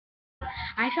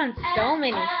I found so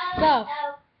many stuff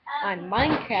on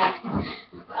Minecraft.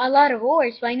 A lot of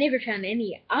ores, but I never found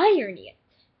any iron yet.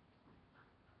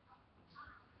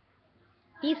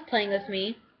 He's playing with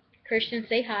me. Christian,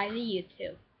 say hi to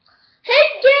YouTube.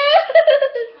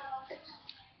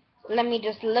 Let me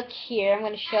just look here. I'm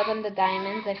going to show them the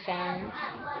diamonds I found.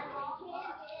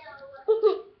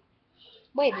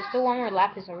 Wait, there's still one more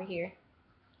lapis over here.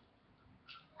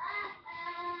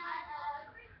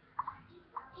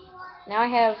 Now I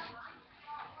have...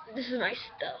 This is my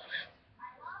stuff.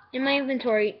 In my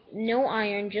inventory, no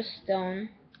iron, just stone.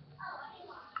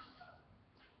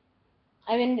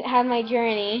 I've had my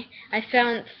journey. I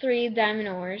found 3 diamond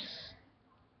ores.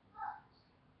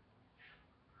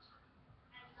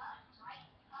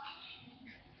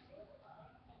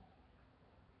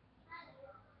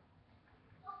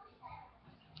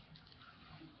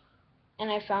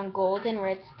 And I found gold and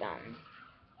redstone.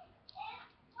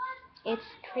 It's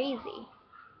crazy.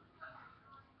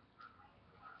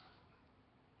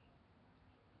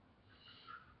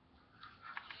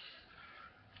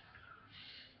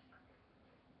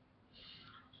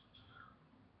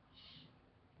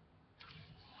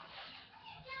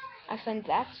 I found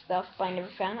that stuff, but I never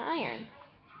found iron.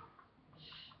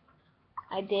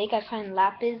 I find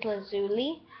lapis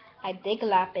lazuli. I dig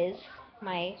lapis.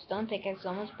 My stone pickaxe is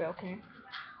almost broken.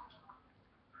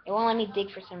 It won't let me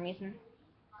dig for some reason.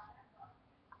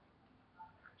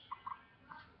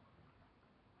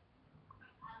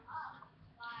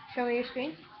 Show me your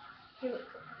screen.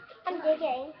 I'm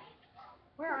digging.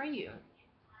 Where are you?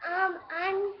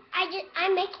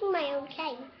 I'm making my own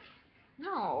cave.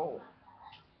 No.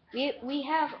 We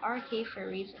have our cave for a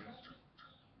reason.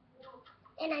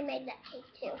 And I made that cave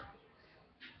too.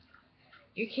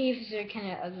 Your caves are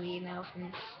kind of ugly now from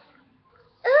this.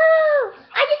 Ooh!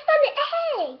 I just found an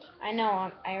egg! I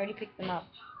know, I already picked them up.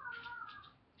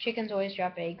 Chickens always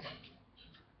drop eggs.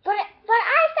 But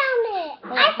I found it!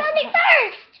 I found it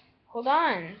first! Hold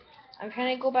on. I'm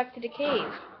trying to go back to the cave.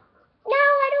 No,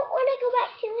 I don't want to go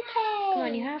back to the cave. Come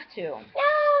on, you have to. No,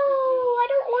 I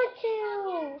don't want to.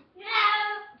 No.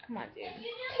 Come on, dude.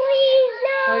 Please,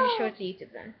 no. I'll just show it to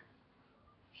YouTube then.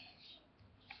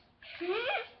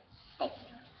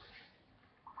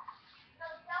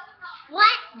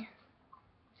 What?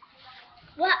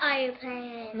 What are you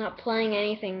playing? I'm not playing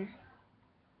anything.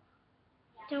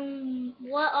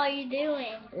 What are you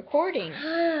doing? Recording.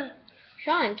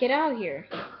 Sean, get out here.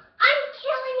 I'm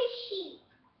killing a sheep.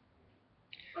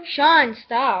 Sean,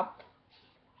 stop.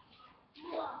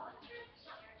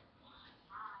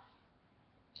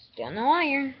 Still no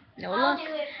iron. No luck.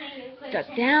 Dug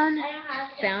down.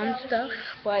 Found stuff,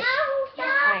 but no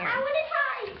iron. I want to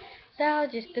try. So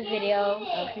just a video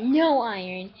of no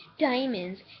iron,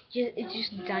 diamonds. It's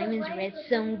just diamonds,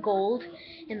 redstone, gold,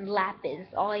 and lapis.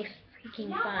 All I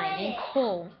freaking find, and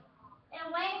coal.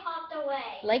 And Wayne hopped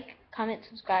away. Like, comment,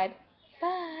 subscribe.